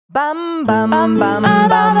Bum bum bum bum bum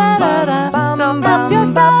bum bum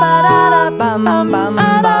yourself. Bum bum bum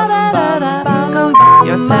bum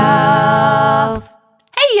yourself.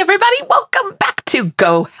 Hey everybody, welcome back to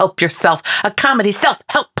Go Help Yourself, a comedy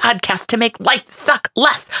self-help podcast to make life suck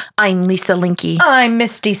less. I'm Lisa Linky. I'm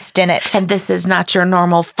Misty Stinnett. And this is not your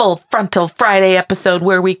normal full frontal Friday episode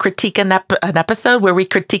where we critique an episode where we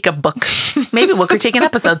critique a book. Maybe we'll critique an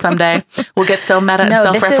episode someday. We'll get so meta and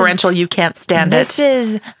self-referential you can't stand This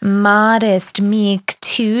is Modest Meek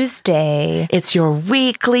Tuesday. It's your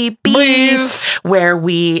weekly beef where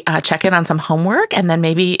we check in on some homework and then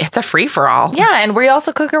maybe it's a free-for-all. Yeah, and we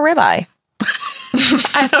also cook a ribeye.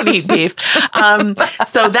 I don't eat beef.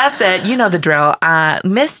 So that's it. You know the drill.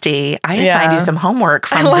 Misty, I assigned you some homework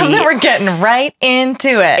from I love that we're getting right into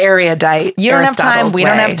it. Erudite. You don't have time. Aristotle's We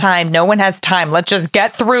don't way. have time. No one has time. Let's just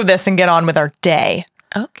get through this and get on with our day.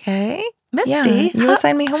 Okay. Misty. Yeah, you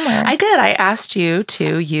assigned me homework. I did. I asked you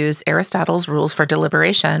to use Aristotle's rules for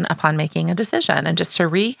deliberation upon making a decision. And just to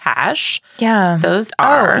rehash, those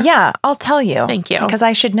are... Oh, yeah, I'll tell you. Thank you. Because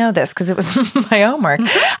I should know this because it was my homework.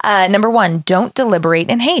 Number one, don't deliberate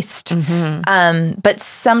in haste. But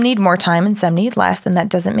some need more time and some need less, and that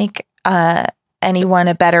doesn't make anyone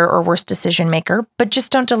a better or worse decision maker, but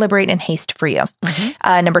just don't deliberate in haste for you.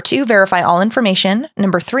 Number two, verify all information.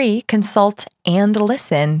 Number three, consult and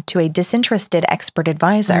listen to a disinterested expert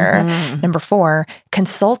advisor. Number four,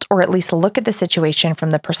 consult or at least look at the situation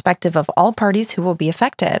from the perspective of all parties who will be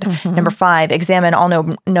affected. Number five, examine all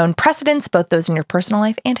known precedents, both those in your personal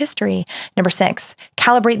life and history. Number six,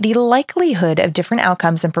 calibrate the likelihood of different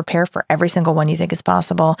outcomes and prepare for every single one you think is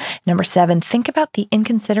possible. Number seven, think about the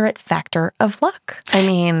inconsiderate factor of luck. I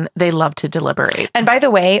mean, they love to deliberate. And by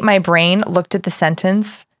the way, my brain looked at the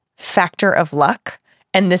sentence, factor of luck,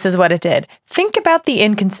 and this is what it did. Think about the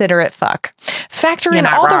inconsiderate fuck. Factor in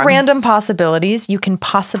all the random possibilities you can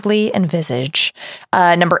possibly envisage.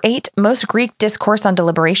 Number eight, most Greek discourse on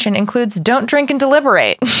deliberation includes don't drink and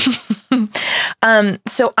deliberate.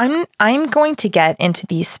 So I'm going to get into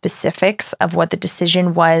the specifics of what the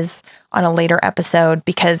decision was on a later episode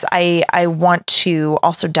because I want to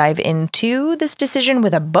also dive into this decision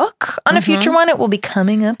with a book on a future one. It will be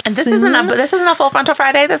coming up And this soon. isn't a full frontal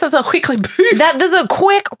Friday. This is a weekly beef. This is a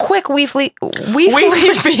quick weekly beak.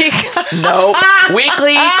 No,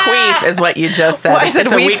 weekly queef is what you just said. Well, I said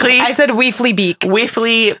It's a weekly. I said weefly beak.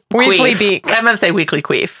 Weefly beak. I'm going to say weekly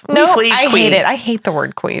queef. No, Weefly I queef. hate it. I hate the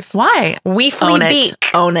word queef. Why? Weefly Own beak.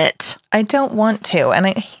 it. Own it. I don't want to, and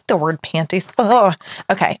I hate the word panties. Ugh.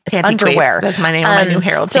 Okay, it's Panty underwear. queefs. That's my name of my new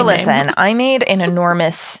Herald So team name. listen, I made an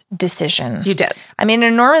enormous decision. You did. I made an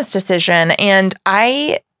enormous decision, and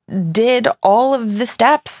I did all of the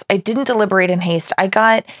steps. I didn't deliberate in haste. I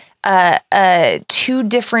got two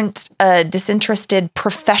different disinterested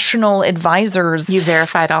professional advisors. You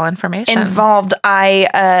verified all information. Involved.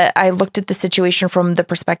 I looked at the situation from the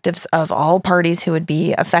perspectives of all parties who would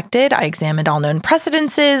be affected. I examined all known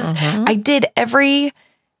precedences. I did every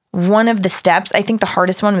one of the steps. I think the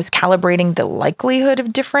hardest one was calibrating the likelihood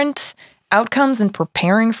of different outcomes and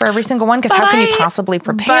preparing for every single one, because how can you possibly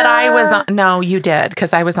prepare? But I was on, no, you did,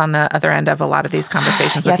 because I was on the other end of a lot of these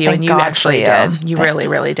conversations with you, thank and you God actually for you. did. You really,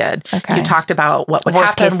 really did. Okay. You talked about what would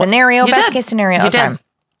Worst happen. case scenario, You best did. case scenario. You Okay. did.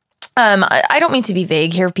 I don't mean to be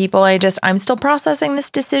vague here, people. I'm still processing this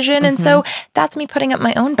decision. And so that's me putting up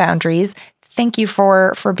my own boundaries. Thank you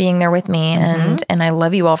for being there with me. And I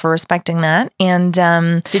love you all for respecting that. And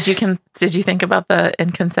Did you think about the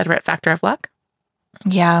inconsiderate factor of luck?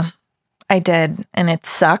 yeah, I did. And it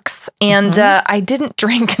sucks. And I didn't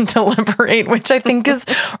drink and deliberate, which I think is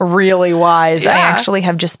really wise. Yeah. I actually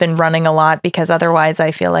have just been running a lot because otherwise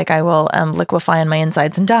I feel like I will liquefy on my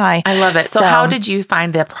insides and die. I love it. So how did you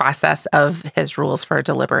find the process of his rules for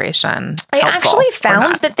deliberation I helpful actually or found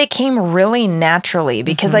not? that they came really naturally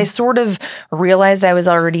because I sort of realized I was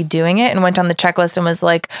already doing it and went on the checklist and was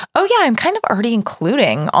like, oh yeah, I'm kind of already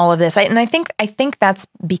including all of this. I think that's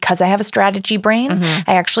because I have a strategy brain.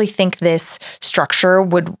 I actually think this structure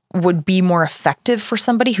would be more effective for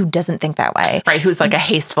somebody who doesn't think that way. Right, who's like a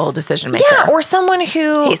hasteful decision maker. Yeah, or someone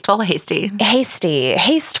who... Hasteful or hasty?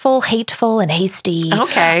 Hasteful, hateful, and hasty.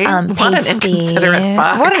 Okay. What an pasty. inconsiderate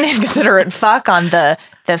fuck. What an inconsiderate fuck on the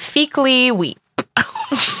feekly weep.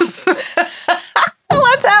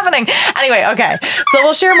 Let's have happening? Anyway, okay. So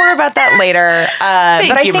we'll share more about that later.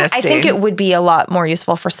 But I think it would be a lot more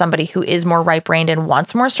useful for somebody who is more right-brained and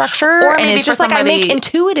wants more structure. Or and it's just like I make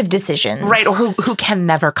intuitive decisions. Right. Or who can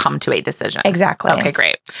never come to a decision. Exactly. Okay,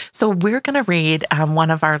 great. So we're going to read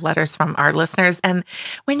one of our letters from our listeners. And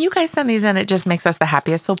when you guys send these in, it just makes us the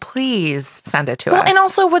happiest. So please send it to us. And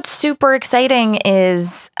also what's super exciting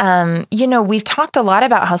is, we've talked a lot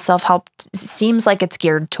about how self-help seems like it's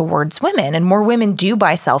geared towards women, and more women do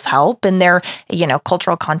buy self-help in their,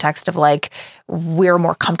 cultural context of like, we're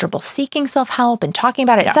more comfortable seeking self-help and talking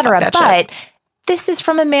about it, et cetera. But this is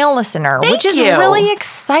from a male listener, which is really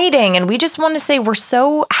exciting. And we just want to say we're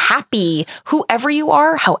so happy, whoever you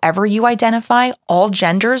are, however you identify, all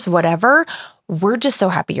genders, whatever. We're just so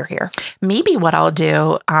happy you're here. Maybe what I'll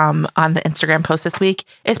do on the Instagram post this week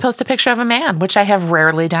is post a picture of a man, which I have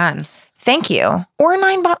rarely done. Thank you. Or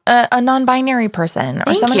a non-binary person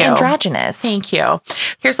or someone androgynous. Thank you.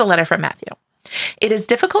 Here's a letter from Matthew. It is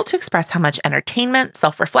difficult to express how much entertainment,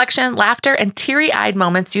 self-reflection, laughter, and teary-eyed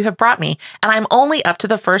moments you have brought me, and I'm only up to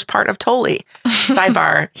the first part of Totally.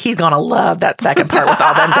 Sidebar, he's going to love that second part with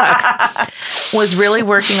all them ducks. Was really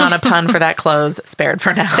working on a pun for that close, spared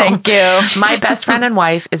for now. Thank you. My best friend and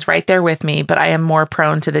wife is right there with me, but I am more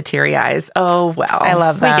prone to the teary eyes. Oh, well. I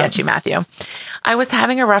love that. We get you, Matthew. I was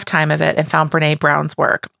having a rough time of it and found Brene Brown's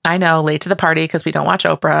work. I know, late to the party because we don't watch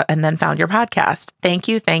Oprah, and then found your podcast. Thank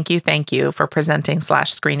you for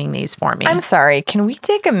presenting/screening these for me. I'm sorry. Can we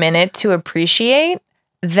take a minute to appreciate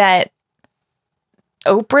that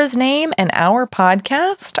Oprah's name and our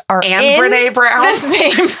podcast are and in Brene Brown the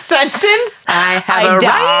same sentence? I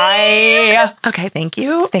have Okay, thank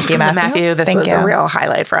you. Thank you, Matthew. This was a real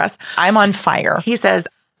highlight for us. I'm on fire. He says,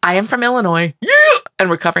 I am from Illinois. Yeah. And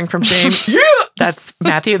recovering from shame. Yeah. That's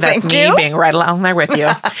Matthew. That's me being right along there with you.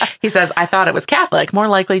 He says, I thought it was Catholic. More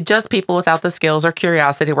likely just people without the skills or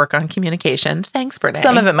curiosity to work on communication. Thanks, Brene.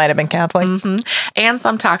 Some of it might have been Catholic. Mm-hmm. And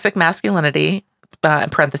some toxic masculinity.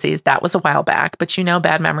 Parentheses, that was a while back, but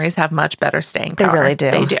bad memories have much better staying power. They really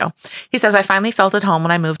do. They do. He says, I finally felt at home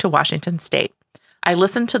when I moved to Washington State. I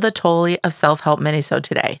listened to the Totally of Self-Help minisode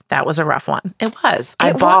today. That was a rough one. It was.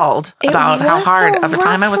 I bawled about how hard of a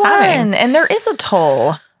time I was having. And there is a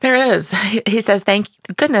toll. There is. He says, thank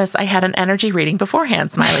goodness I had an energy reading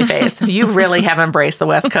beforehand, smiley face. You really have embraced the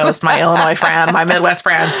West Coast, my Illinois friend, my Midwest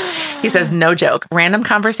friend. He says, no joke. Random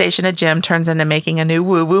conversation at gym turns into making a new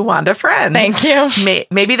woo-woo Wanda friend. Thank you.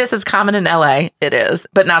 Maybe this is common in LA. It is,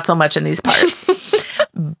 but not so much in these parts.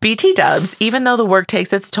 BT dubs, even though the work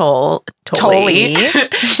takes its toll, totally.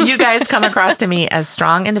 You guys come across to me as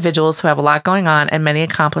strong individuals who have a lot going on and many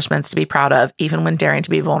accomplishments to be proud of, even when daring to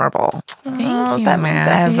be vulnerable. Thank you, that means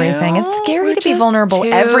everything. It's scary to be vulnerable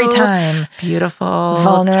every time. Beautiful,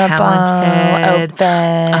 vulnerable, talented,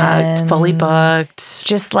 open, fully booked.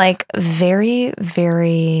 Just like very,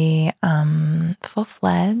 very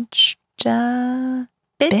full-fledged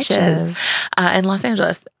bitches. In Los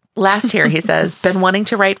Angeles. Last here, he says, been wanting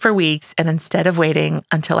to write for weeks, and instead of waiting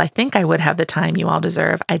until I think I would have the time you all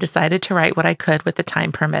deserve, I decided to write what I could with the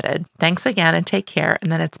time permitted. Thanks again and take care.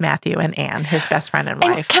 And then it's Matthew and Anne, his best friend and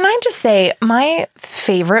wife. Can I just say, my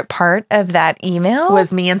favorite part of that email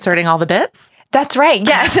was me inserting all the bits. That's right.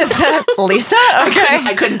 Yes. Is that Lisa? Okay.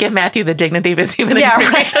 I couldn't give Matthew the dignity of his human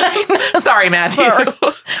experience. Right. Sorry, Matthew. Sorry.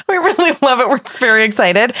 We really love it. We're just very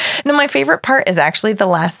excited. No, my favorite part is actually the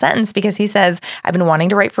last sentence because he says, I've been wanting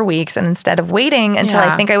to write for weeks, and instead of waiting until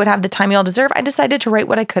I think I would have the time you all deserve, I decided to write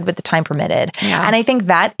what I could with the time permitted. Yeah. And I think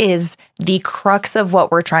that is the crux of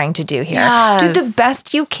what we're trying to do here. Yes. Do the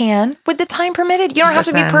best you can with the time permitted. You don't have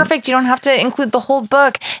to be perfect. You don't have to include the whole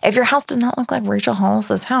book. If your house does not look like Rachel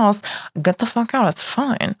Hollis's house, get the fuck out. It's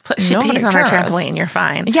fine. She pees on her trampoline. You're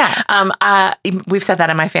fine. Yeah. We've said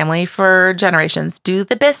that in my family for generations. Do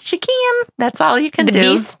the best you can. That's all you can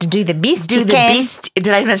do. Do the best you can. Beast. Did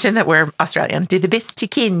I mention that we're Australian? Do the best you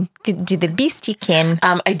can. Do the best you can.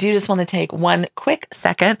 I do just want to take one quick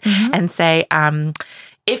second and say,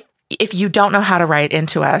 if you don't know how to write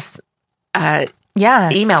into us,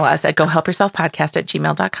 email us at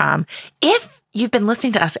gohelpyourselfpodcast@gmail.com. If you've been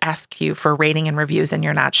listening to us ask you for rating and reviews and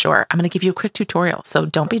you're not sure, I'm going to give you a quick tutorial. So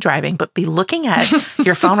don't be driving, but be looking at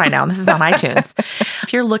your phone right now. And this is on iTunes.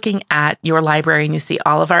 If you're looking at your library and you see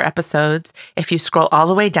all of our episodes, if you scroll all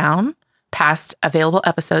the way down past available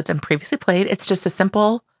episodes and previously played, it's just a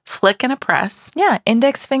simple flick and a press. Yeah,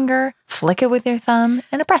 index finger, flick it with your thumb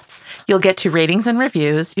and a press. You'll get to ratings and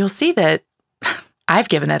reviews. You'll see that I've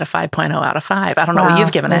given it a 5.0 out of 5. I don't know what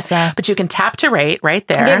you've given it, but you can tap to rate right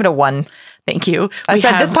there. I gave it a 1. Thank you. I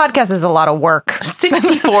said this podcast is a lot of work.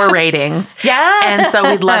 64 ratings. Yeah. And so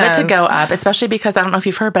we'd love it to go up, especially because I don't know if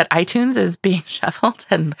you've heard, but iTunes is being shuffled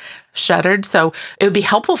and shuttered. So it would be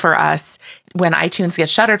helpful for us when iTunes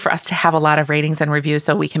gets shuttered for us to have a lot of ratings and reviews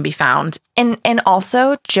so we can be found. And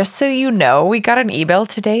also, just so you know, we got an email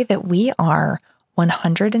today that we are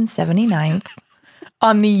 179th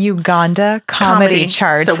on the Uganda comedy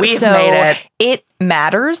charts. So we've made it. It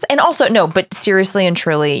matters. And also, no, but seriously and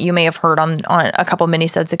truly, you may have heard on a couple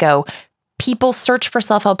minisodes ago, people search for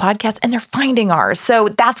self-help podcasts and they're finding ours. So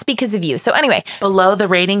that's because of you. So anyway. Below the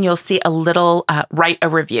rating, you'll see a little write a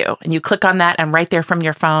review. And you click on that and right there from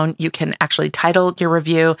your phone, you can actually title your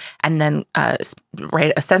review and then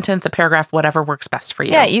write a sentence, a paragraph, whatever works best for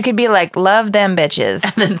you. Yeah, you could be like, love them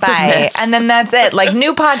bitches. And then bye. Submit. And then that's it. Like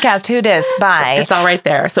new podcast, who dis? Bye. It's all right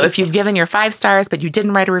there. So if you've given your 5 stars, but you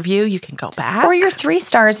didn't write a review, you can go back. Or your 3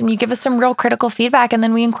 stars and you give us some real critical feedback and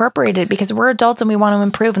then we incorporate it because we're adults and we want to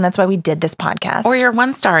improve. And that's why we did this podcast. Or you're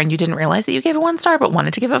 1 star and you didn't realize that you gave a 1 star but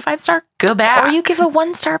wanted to give a 5 star, go back. Or you give a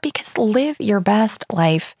 1 star because live your best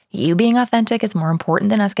life. You being authentic is more important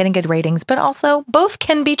than us getting good ratings, but also both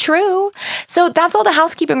can be true. So that's all the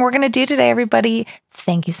housekeeping we're going to do today, everybody.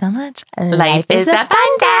 Thank you so much. Life is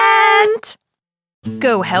abundant.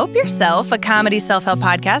 Go Help Yourself, a comedy self-help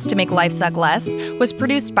podcast to make life suck less, was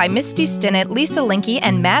produced by Misty Stinnett, Lisa Linky,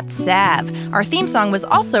 and Matt Sav. Our theme song was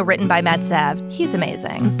also written by Matt Sav. He's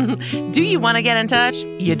amazing. Do you want to get in touch?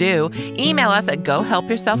 You do. Email us at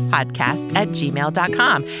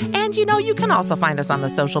gohelpyourselfpodcast@gmail.com. And you can also find us on the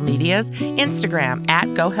social medias, Instagram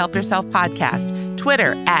 @GoHelpYourselfPodcast,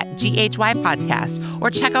 Twitter @GHY Podcast,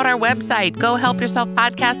 or check out our website,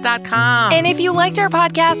 gohelpyourselfpodcast.com. And if you liked our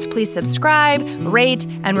podcast, please subscribe, rate,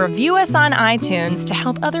 and review us on iTunes to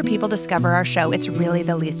help other people discover our show. It's really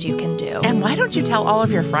the least you can do. And why don't you tell all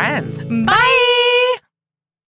of your friends? Bye!